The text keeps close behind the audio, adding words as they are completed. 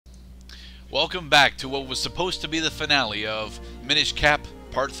Welcome back to what was supposed to be the finale of Minish Cap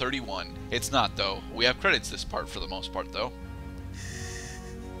Part 31. It's not, though. We have credits this part for the most part, though.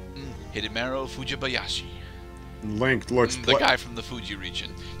 Hidemaru Fujibayashi. Link looks... The guy from the Fuji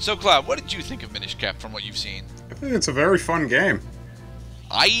region. So, Cloud, what did you think of Minish Cap from what you've seen? I think it's a very fun game.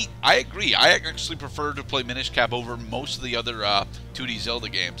 I agree. I actually prefer to play Minish Cap over most of the other 2D Zelda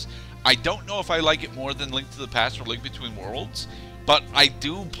games. I don't know if I like it more than Link to the Past or Link Between Worlds, but I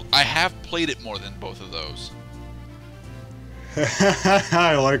have played it more than both of those.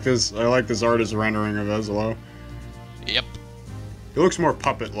 I like this artist rendering of Ezlo. Yep. He looks more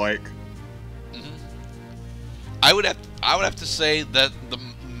puppet-like. I would have to say that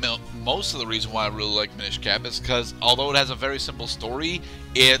most of the reason why I really like Minish Cap is because although it has a very simple story,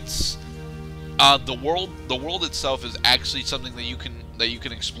 it's the world itself is actually something that you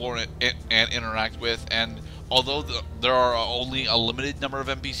can explore and interact with. And although there are only a limited number of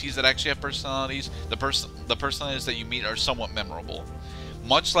NPCs that actually have personalities, the personalities that you meet are somewhat memorable.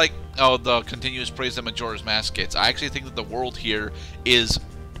 Much like the continuous praise that Majora's Mask gets, I actually think that the world here is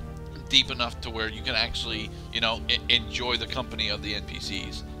deep enough to where you can actually, enjoy the company of the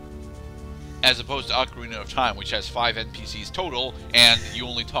NPCs. As opposed to Ocarina of Time, which has 5 NPCs total, and you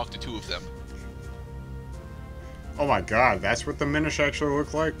only talk to 2 of them. Oh my god, that's what the Minish actually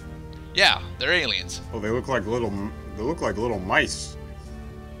look like? Yeah, they're aliens. Oh, they look like little mice.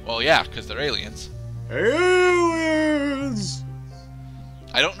 Well, yeah, because they're aliens. Aliens!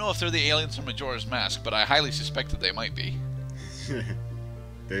 I don't know if they're the aliens from Majora's Mask, but I highly suspect that they might be.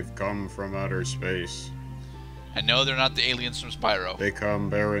 They've come from outer space. And no, they're not the aliens from Spyro. They come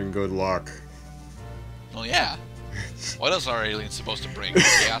bearing good luck. Well, yeah. What else are aliens supposed to bring?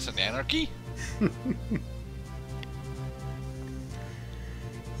 Chaos and anarchy?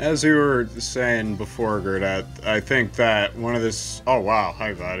 As you were saying before, Gerdat, I think that one of this... Oh, wow.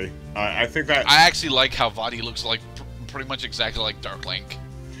 Hi, Vadi. I think that... I actually like how Vadi looks like pretty much exactly like Dark Link.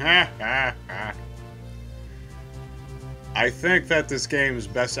 I think that this game's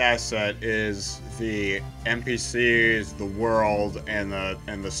best asset is the NPCs, the world, and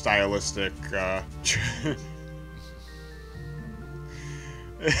the stylistic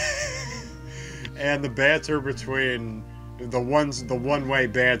and the banter between the one-way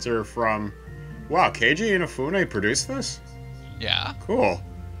banter from... Wow, Keiji Inafune produced this? Yeah. Cool.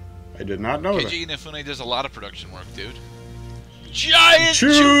 I did not know that. Keiji Inafune does a lot of production work, dude. Giant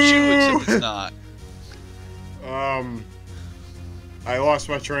choo-choo, except it's not. I lost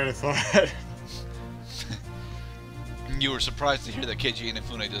my train of thought. You were surprised to hear that Keiji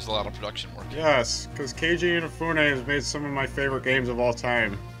Inafune does a lot of production work. Yes, because Keiji Inafune has made some of my favorite games of all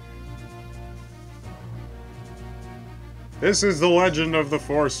time. This is the legend of the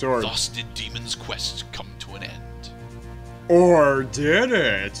Four Swords. Thus did Demon's quest come to an end. Or did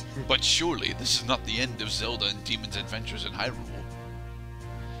it? But surely this is not the end of Zelda and Demon's adventures in Hyrule.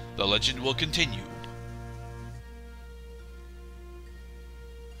 The legend will continue.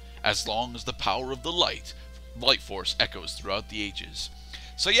 As long as the power of the light force echoes throughout the ages.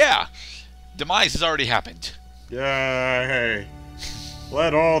 So yeah, demise has already happened. Yay!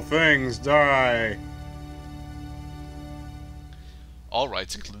 Let all things die. All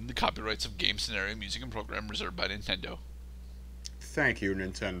rights, including the copyrights of game, scenario, music, and program, reserved by Nintendo. Thank you,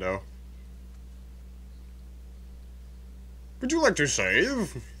 Nintendo. Would you like to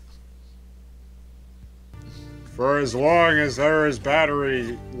save? For as long as there is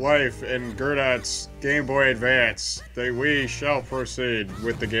battery life in Gerdat's Game Boy Advance, we shall proceed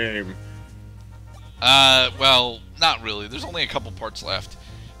with the game. Well, not really. There's only a couple parts left.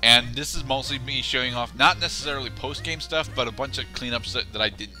 And this is mostly me showing off, not necessarily post-game stuff, but a bunch of cleanups that I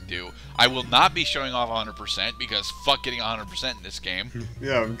didn't do. I will not be showing off 100%, because fuck getting 100% in this game.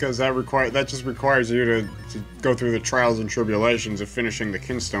 Yeah, because that just requires you to go through the trials and tribulations of finishing the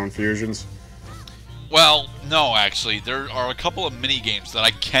Kinstone fusions. Well, no, actually. There are a couple of mini-games that I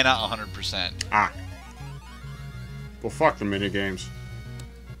cannot 100%. Ah. Well, fuck the mini-games.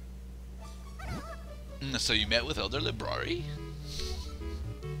 So you met with Elder Librari?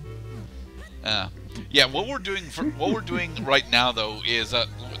 Yeah, what we're doing right now though is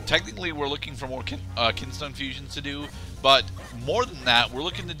technically we're looking for more Kinstone fusions to do, but more than that, we're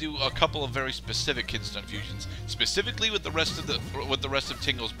looking to do a couple of very specific Kinstone fusions, specifically with the rest of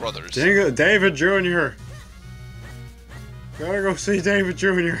Tingle's brothers. David Jr. Gotta go see David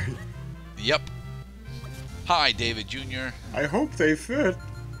Jr. Yep. Hi, David Jr. I hope they fit.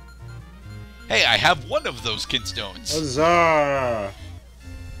 Hey, I have one of those Kinstones. Huzzah!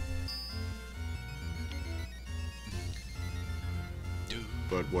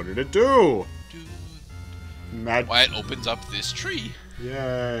 But what did it do? Why, it opens up this tree.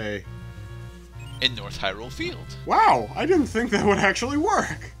 Yay. in North Hyrule Field. Wow, I didn't think that would actually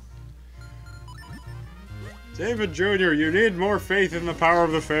work. David Jr., you need more faith in the power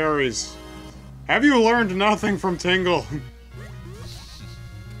of the fairies. Have you learned nothing from Tingle?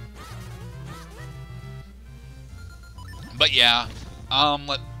 But yeah,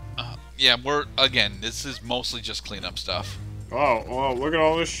 yeah, again, this is mostly just cleanup stuff. Oh, well, look at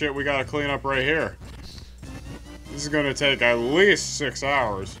all this shit we gotta clean up right here. This is gonna take at least 6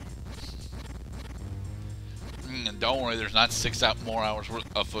 hours. And don't worry, there's not more hours worth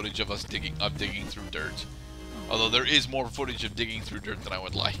of footage of us digging through dirt. Although there is more footage of digging through dirt than I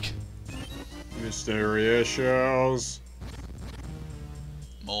would like. Mysterious shells.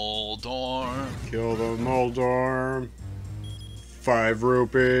 Moldorm. Kill the Moldorm. 5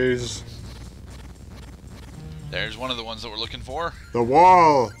 rupees. There's one of the ones that we're looking for. The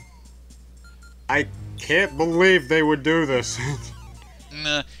wall. I can't believe they would do this.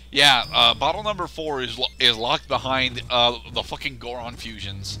 Yeah, bottle number 4 is locked behind the fucking Goron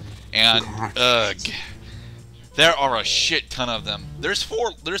fusions, and there are a shit ton of them. There's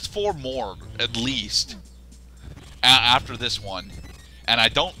four more at least after this one, and I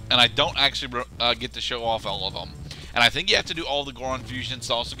don't actually get to show off all of them. And I think you have to do all the Goron fusions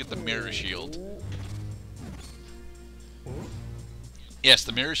to also get the Mirror Shield. Yes,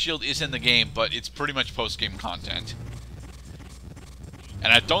 the Mirror Shield is in the game, but it's pretty much post-game content.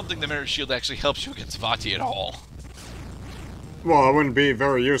 And I don't think the Mirror Shield actually helps you against Vati at all. Well, it wouldn't be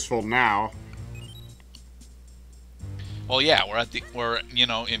very useful now. Well, yeah, we're you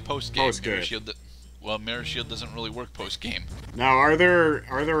know, in post-game. Post-game. Mirror Shield. Well, Mirror Shield doesn't really work post-game. Now, are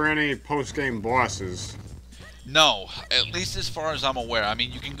there any post-game bosses? No, at least as far as I'm aware. I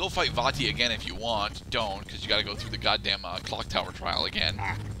mean, you can go fight Vati again if you want. Don't, because you got to go through the goddamn clock tower trial again.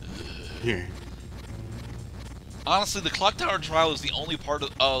 Yeah. Honestly, the clock tower trial is the only part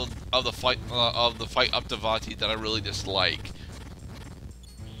of the fight up to Vati that I really dislike.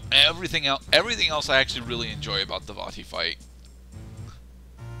 Everything else I actually really enjoy about the Vati fight.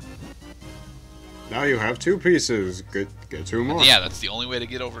 Now you have 2 pieces. Get 2 more. Yeah, that's the only way to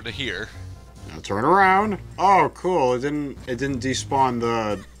get over to here. Now turn around. Oh, cool. It didn't despawn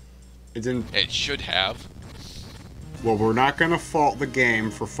the. It didn't. It should have. Well, we're not gonna fault the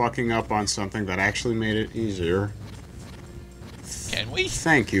game for fucking up on something that actually made it easier. Can we?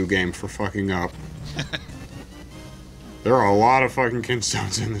 Thank you, game, for fucking up. There are a lot of fucking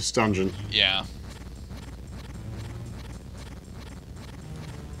kinstones in this dungeon. Yeah.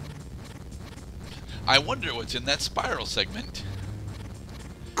 I wonder what's in that spiral segment.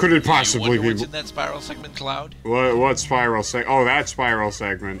 Could it possibly wonder be? What's in that spiral segment, Cloud? What spiral segment? Oh, that spiral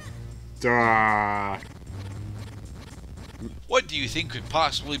segment. Duh. What do you think could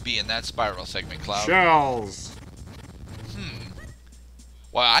possibly be in that spiral segment, Cloud? Shells.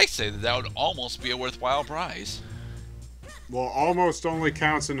 Well, I say that would almost be a worthwhile prize. Well, almost only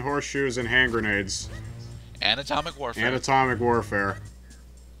counts in horseshoes and hand grenades. And atomic warfare. And atomic warfare.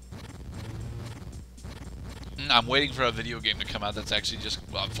 I'm waiting for a video game to come out that's actually just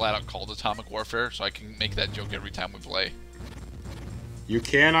flat out called Atomic Warfare, so I can make that joke every time we play. You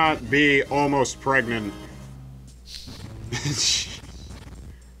cannot be almost pregnant.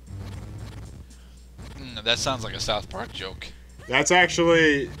 That sounds like a South Park joke. That's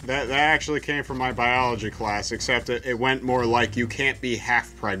actually that actually came from my biology class, except it went more like you can't be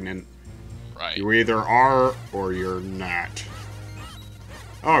half pregnant. Right. You either are or you're not.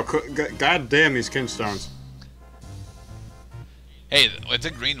 Oh, god damn these kinstones. Hey, it's a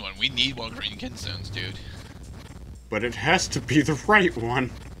green one. We need more green kinstones, dude. But it has to be the right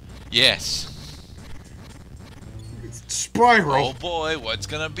one. Yes. Spiral. Oh boy, what's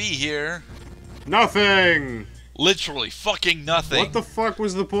gonna be here? Nothing. Literally fucking nothing. What the fuck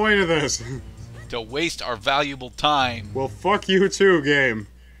was the point of this? To waste our valuable time. Well, fuck you too, game.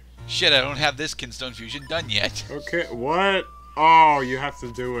 Shit, I don't have this kinstone fusion done yet. Okay, what? Oh, you have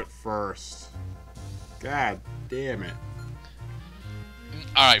to do it first. God damn it.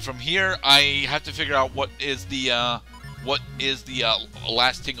 Alright, from here, I have to figure out what is the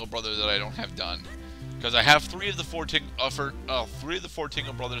last Tingle Brother that I don't have done. Because I have 3 of the 4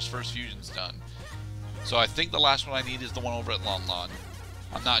 Tingle Brothers first fusions done. So I think the last one I need is the one over at Lon Lon.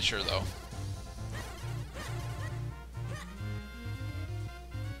 I'm not sure, though.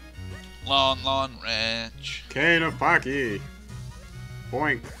 Lon Lon Ranch. Cane of Pocky.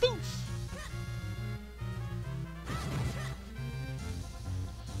 Boink. Boof.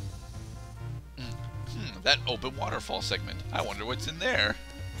 That open waterfall segment. I wonder what's in there.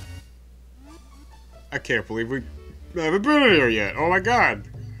 I can't believe we haven't been here yet. Oh my god.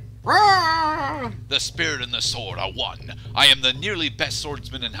 Ah! The spirit and the sword are one. I am the nearly best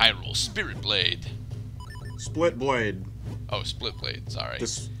swordsman in Hyrule, Spirit Blade. Split blade. Oh, Split Blade, sorry.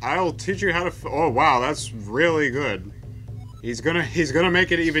 I'll teach you how to. Oh wow, that's really good. He's gonna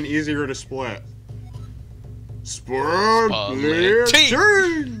make it even easier to split. Split blade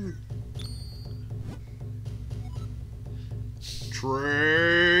team.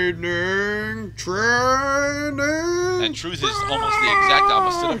 Training. And truth is almost the exact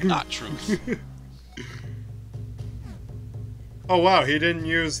opposite of not truth. Oh wow, he didn't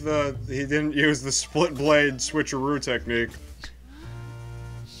use the split blade switcheroo technique.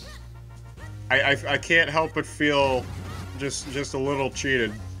 I can't help but feel just a little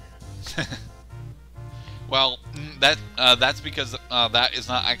cheated. Well, that's because that is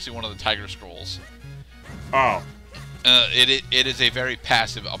not actually one of the Tiger Scrolls. Oh. It is a very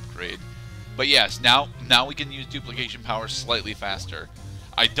passive upgrade. But yes, now we can use duplication power slightly faster.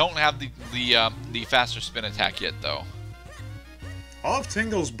 I don't have the faster spin attack yet though. All of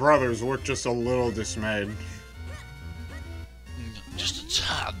Tingle's brothers look just a little dismayed. Just a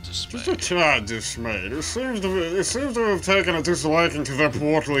tad dismayed. Just a tad dismayed. It seems to have taken a disliking to their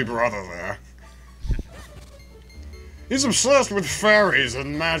portly brother there. He's obsessed with fairies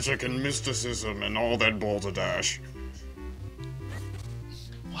and magic and mysticism and all that balderdash.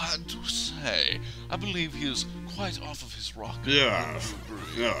 I do say, I believe he is quite off of his rocker.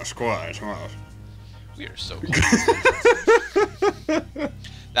 Yes, quite. Well. We are so close.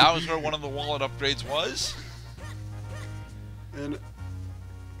 That was where one of the wallet upgrades was. And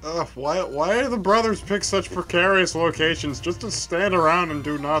why do the brothers pick such precarious locations just to stand around and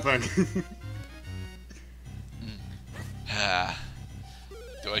do nothing?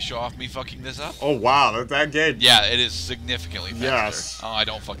 Do I show off me fucking this up? Oh wow, that gate. Yeah, it is significantly faster. Yes. Oh, I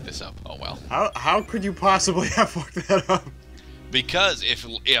don't fuck this up. Oh well. How could you possibly have fucked that up? Because if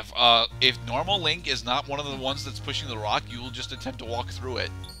normal Link is not one of the ones that's pushing the rock, you will just attempt to walk through it.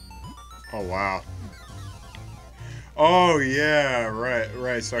 Oh wow. Oh yeah,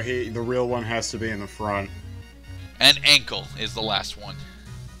 right. So the real one has to be in the front. And Ankle is the last one.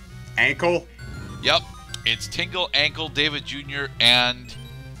 Ankle? Yep. It's Tingle, Ankle, David Jr., and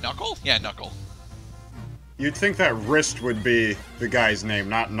Knuckle? Yeah, Knuckle. You'd think that Wrist would be the guy's name,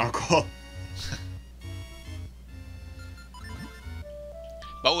 not Knuckle.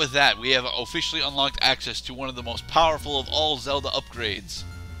 But with that, we have officially unlocked access to one of the most powerful of all Zelda upgrades.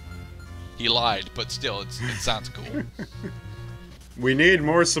 He lied, but still, it sounds cool. We need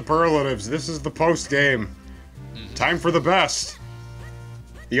more superlatives. This is the post-game. Time for the best.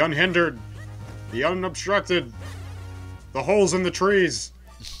 The unhindered. The unobstructed. The holes in the trees.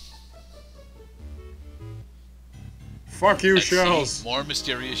 Fuck you, Let's shells. see, more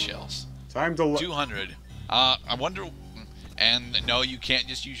mysterious shells. Time to 200. I wonder... And no, you can't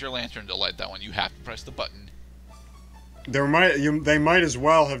just use your lantern to light that one. You have to press the button. They might as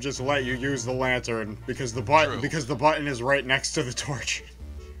well have just let you use the lantern because the button is right next to the torch.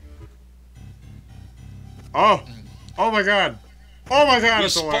 Oh, oh my god, oh my god! We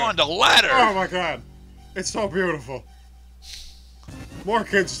It's spawned a ladder. Oh my god, it's so beautiful. More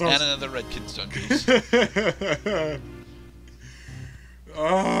kidstones. And another red kidstone piece. So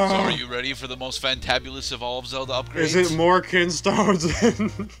are you ready for the most fantabulous of all of Zelda upgrades? Is it more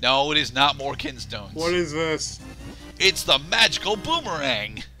kinstones? No, it is not more kinstones. What is this? It's the magical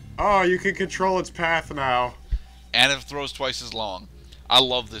boomerang. Oh, you can control its path now. And it throws twice as long. I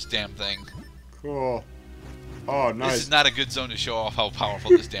love this damn thing. Cool. Oh, nice. This is not a good zone to show off how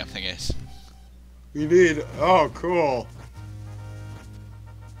powerful this damn thing is. You need... Oh, cool.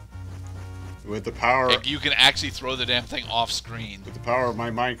 With the power... You can actually throw the damn thing off screen. With the power of my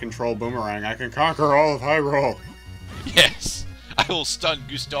mind control boomerang, I can conquer all of Hyrule. Yes. I will stun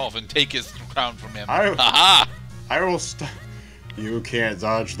Gustav and take his crown from him. Haha! I will You can't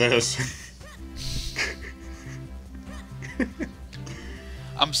dodge this.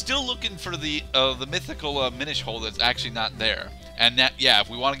 I'm still looking for the mythical Minish hole that's actually not there. And that, yeah, if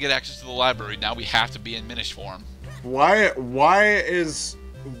we want to get access to the library, now we have to be in Minish form. Why?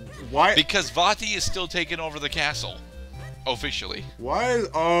 Because Vati is still taking over the castle. Officially. Why?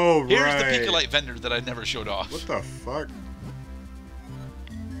 Oh, Here's right. the Picolite vendor that I never showed off. What the fuck?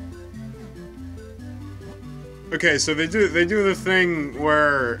 Okay, so they do the thing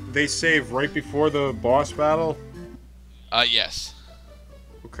where they save right before the boss battle? Yes.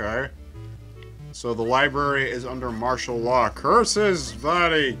 Okay. So the library is under martial law. Curses,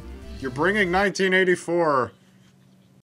 Vati! You're bringing 1984